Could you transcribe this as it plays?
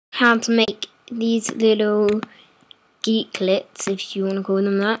how to make these little geeklets, if you want to call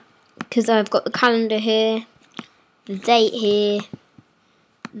them that, because I've got the calendar here, the date here,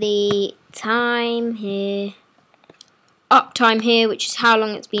 the time here, uptime here, which is how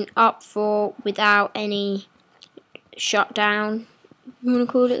long it's been up for without any shutdown, if you want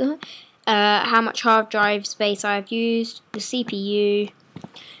to call it that, how much hard drive space I've used, the CPU,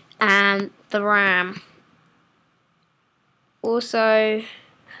 and the RAM. Also,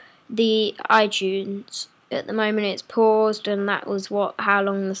 the iTunes. At the moment it's paused, and that was how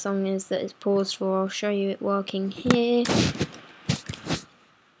long the song is that it's paused for. I'll show you it working here.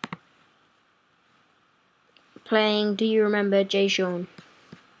 Playing Do You Remember Jay Sean?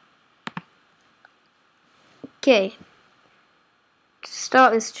 Okay. To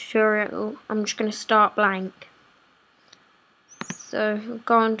start this tutorial, I'm just going to start blank. So I'll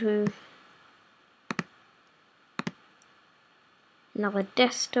go on to another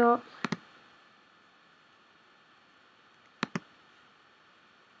desktop.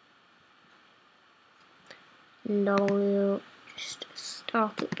 And I will just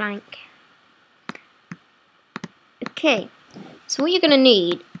start it blank. Okay, so what you're going to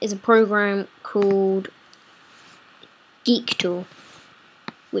need is a program called Geek,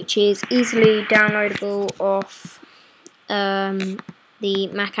 which is easily downloadable off the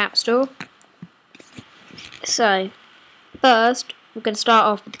Mac App Store. So, first, we're going to start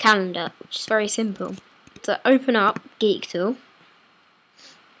off with the calendar, which is very simple. So, open up Geek.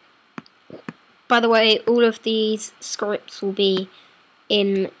 By the way, all of these scripts will be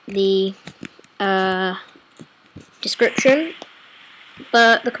in the description,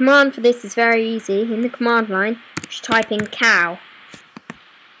 but the command for this is very easy. In the command line, just type in cow,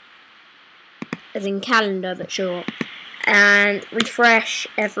 as in calendar but short, and refresh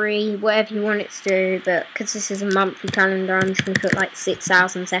every whatever you want it to do, but because this is a monthly calendar, I'm just going to put like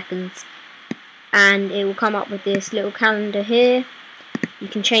 6,000 seconds, and it will come up with this little calendar here. You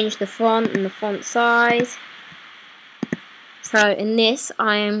can change the font and the font size. So in this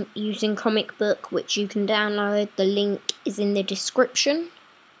I am using Comic Book, which you can download. The link is in the description.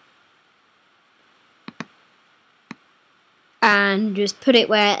 And just put it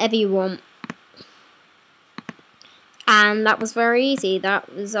wherever you want. And that was very easy.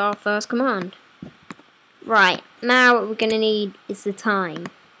 That was our first command. Right, now what we're going to need is the time.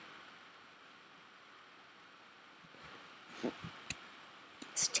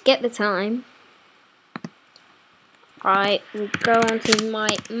 So to get the time, I will go onto my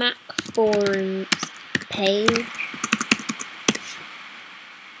Mac forums page.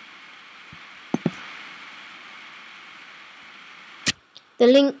 The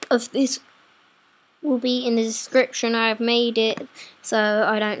link of this will be in the description. I have made it so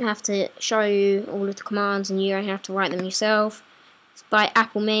I don't have to show you all of the commands and you don't have to write them yourself. It's by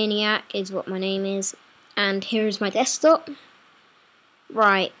Apple Maniac is what my name is, and here is my desktop.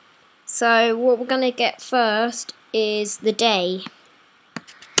 Right, so what we're going to get first is the day.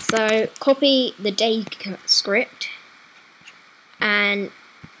 So copy the day script and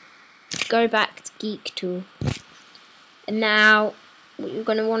go back to Geek Tool. And now what you're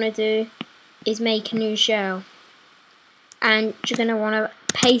going to want to do is make a new shell. And you're going to want to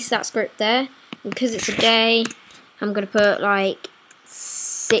paste that script there. And because it's a day, I'm going to put like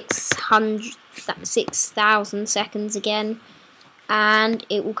 6,000 seconds again. And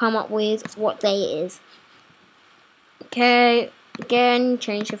it will come up with what day it is. Okay, again,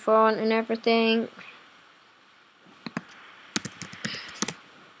 change the font and everything.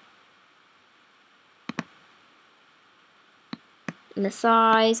 And the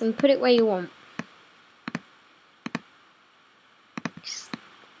size, and put it where you want.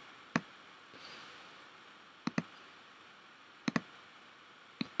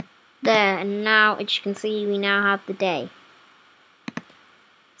 There, and now as you can see, we now have the day.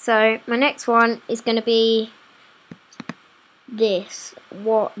 So my next one is going to be this,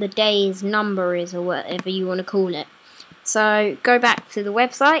 what the day's number is, or whatever you want to call it. So go back to the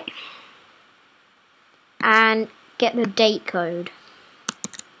website and get the date code.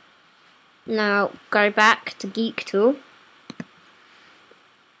 Now go back to Geek Tool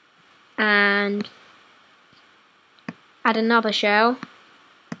and add another shell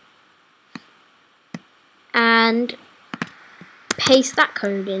and paste that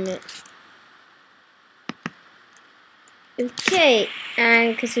code in it. Okay,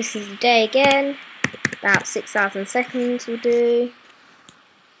 and because this is a day again, about 6,000 seconds will do.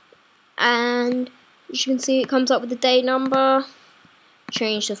 And as you can see, it comes up with the day number.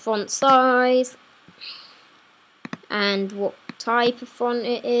 Change the font size and what type of font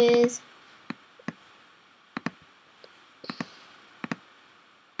it is.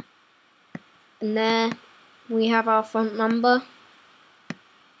 And there we have our font number.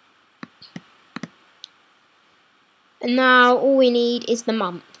 And now all we need is the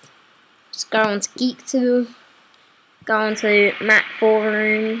month. Just go on to Geek tool, go on to Mac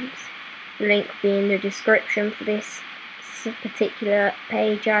forums, the link will be in the description for this particular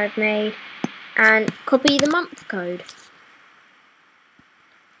page I've made, and copy the month code.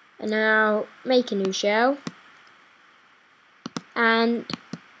 And now make a new shell and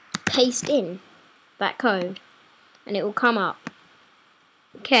paste in that code and it will come up.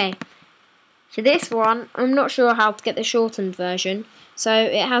 Okay, for this one I'm not sure how to get the shortened version, so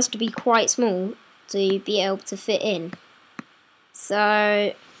it has to be quite small to be able to fit in.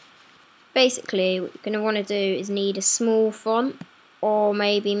 So basically what you're going to want to do is need a small font, or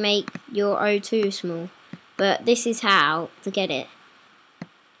maybe make your O2 small, but this is how to get it.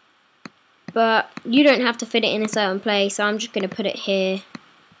 But you don't have to fit it in a certain place, so I'm just going to put it here,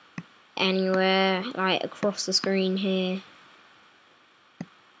 anywhere, like across the screen here.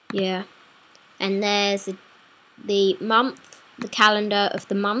 Yeah. And there's the month, the calendar of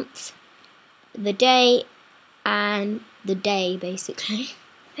the month, the day, and the day, basically.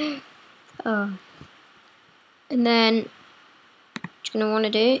 Oh. And then what you're going to want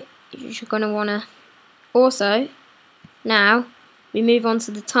to do is you're going to want to also, now, we move on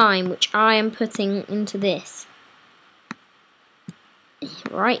to the time, which I am putting into this.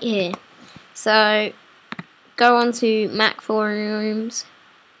 Right here. So, go on to Mac forums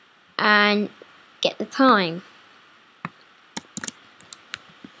and get the time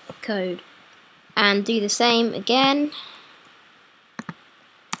code. And do the same again.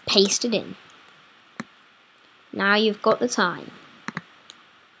 Paste it in. Now you've got the time.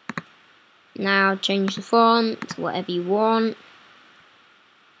 Now change the font to whatever you want.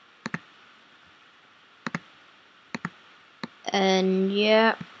 And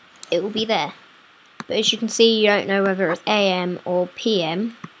yeah, it will be there. But as you can see, you don't know whether it's AM or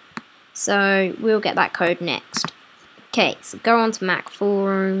PM. So we'll get that code next. Okay, so go on to Mac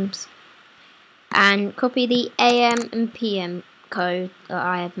forums and copy the AM and PM code that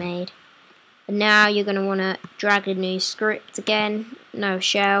I have made. And now you're going to want to drag a new script again, no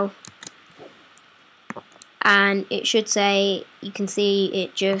shell. And it should say, you can see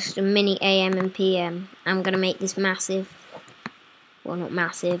it just a mini AM and PM. I'm going to make this massive. Well, not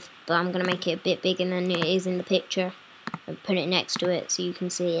massive, but I'm going to make it a bit bigger than it is in the picture. And put it next to it so you can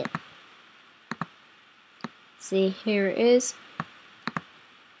see it. See, here it is.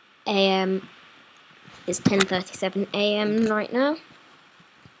 AM is 10:37 AM right now.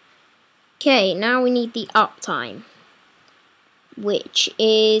 Okay, now we need the uptime, which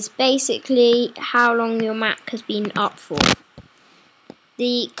is basically how long your Mac has been up for.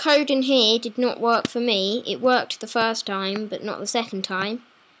 The code in here did not work for me. It worked the first time, but not the second time.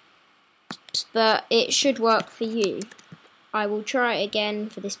 But it should work for you. I will try it again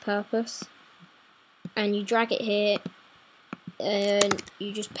for this purpose. And you drag it here, and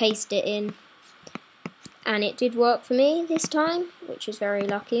you just paste it in. And it did work for me this time, which is very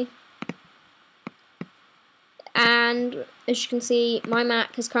lucky. And as you can see, my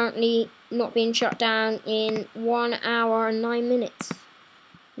Mac has currently not been shut down in 1 hour and 9 minutes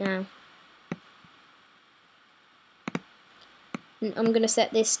now. And I'm going to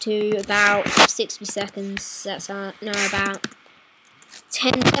set this to about 60 seconds. That's about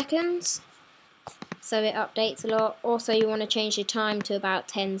 10 seconds. So it updates a lot. Also, you want to change the time to about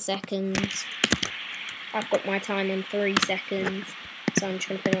 10 seconds. I've got my time on 3 seconds. So I'm just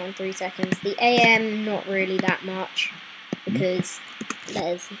going to put it on 3 seconds. The AM, not really that much, because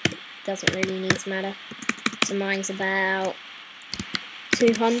it doesn't really need to matter. So mine's about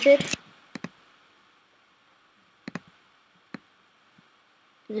 200.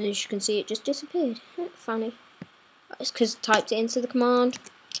 And as you can see, it just disappeared. Funny. It's because I typed it into the command.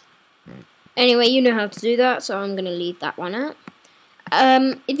 Anyway, you know how to do that, so I'm going to leave that one out.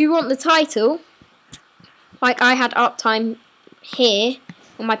 If you want the title, like I had uptime here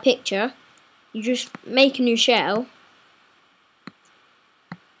on my picture, you just make a new shell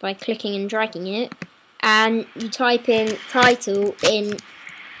by clicking and dragging it, and you type in title in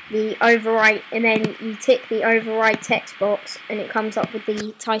the overwrite, and then you tick the override text box and it comes up with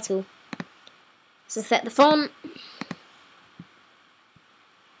the title. So set the font,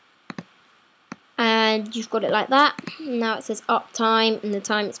 and you've got it like that. Now it says uptime and the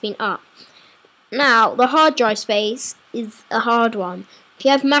time it's been up. Now, the hard drive space is a hard one. If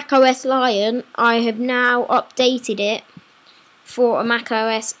you have macOS Lion, I have now updated it for a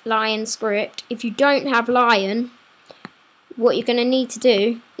macOS Lion script. If you don't have Lion, what you're going to need to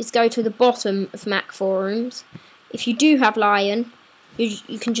do is go to the bottom of Mac forums. If you do have Lion,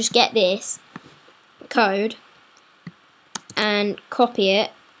 you can just get this, code and copy it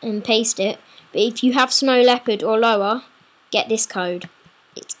and paste it. But if you have Snow Leopard or lower, get this code.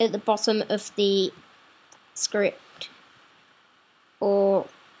 It's at the bottom of the script or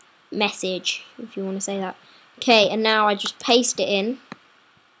message, if you want to say that. Okay, and now I just paste it in.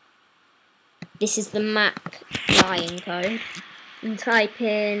 This is the Mac lying code. And type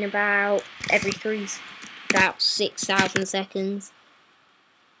in about about 6,000 seconds.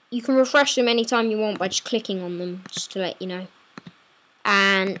 You can refresh them anytime you want by just clicking on them, just to let you know.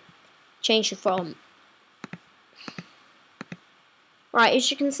 And change the font. Right, as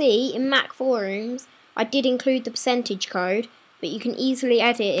you can see, in Mac forums, I did include the percentage code, but you can easily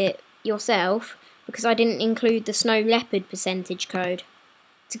edit it yourself because I didn't include the Snow Leopard percentage code.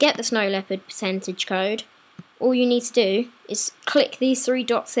 To get the Snow Leopard percentage code, all you need to do is click these 3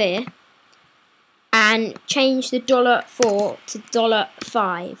 dots here and change the $4 to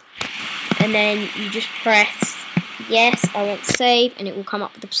 $5. And then you just press yes, I want to save, and it will come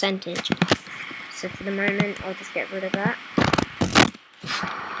up with the percentage. So for the moment, I'll just get rid of that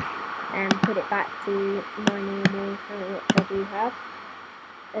and put it back to my normal which I do have,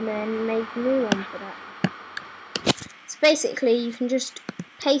 and then make a new one for that. So basically, you can just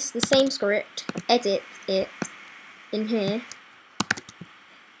paste the same script, edit it in here,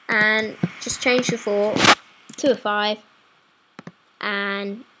 and just change the 4 to a 5,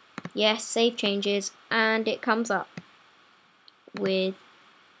 and yes, save changes, and it comes up with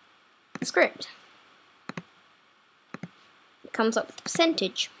the script. It comes up with the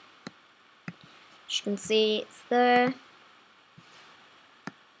percentage. As you can see, it's there.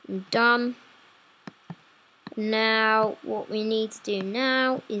 I'm done. Now, what we need to do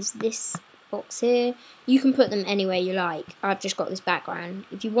now is this box here. You can put them anywhere you like. I've just got this background.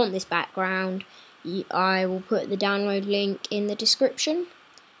 If you want this background, I will put the download link in the description.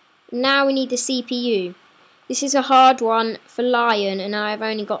 Now we need the CPU. This is a hard one for Lion, and I've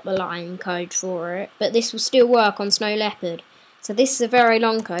only got the Lion code for it, but this will still work on Snow Leopard. So this is a very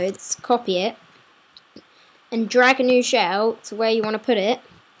long code. Let's copy it and drag a new shell to where you want to put it,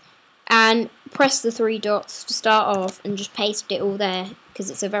 and press the 3 dots to start off and just paste it all there because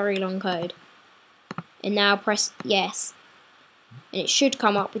it's a very long code. And now press yes, and it should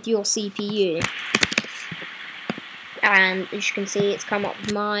come up with your CPU. And as you can see, it's come up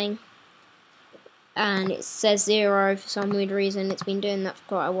with mine, and it says 0 for some weird reason. It's been doing that for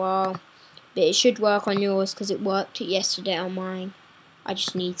quite a while, but it should work on yours because it worked yesterday on mine. I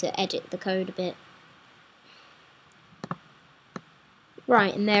just need to edit the code a bit.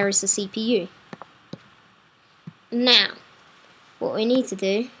 Right, and there is the CPU. Now, what we need to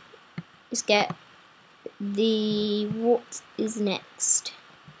do is get the, what is next?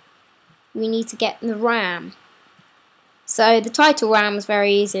 We need to get the RAM. So the title RAM was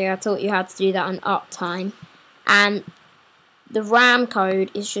very easy. I taught you how to do that on Uptime. And the RAM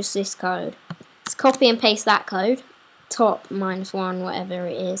code is just this code. Let's copy and paste that code. Top -1, whatever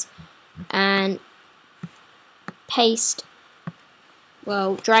it is. And paste,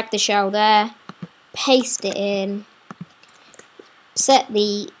 well, drag the shell there. Paste it in. Set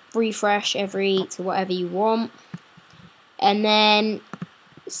the refresh every to whatever you want. And then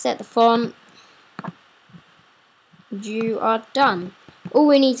set the font. You are done. All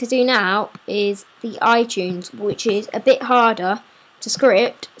we need to do now is the iTunes, which is a bit harder to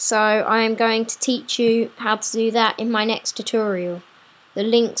script, so I am going to teach you how to do that in my next tutorial. The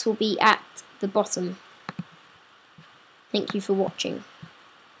links will be at the bottom. Thank you for watching.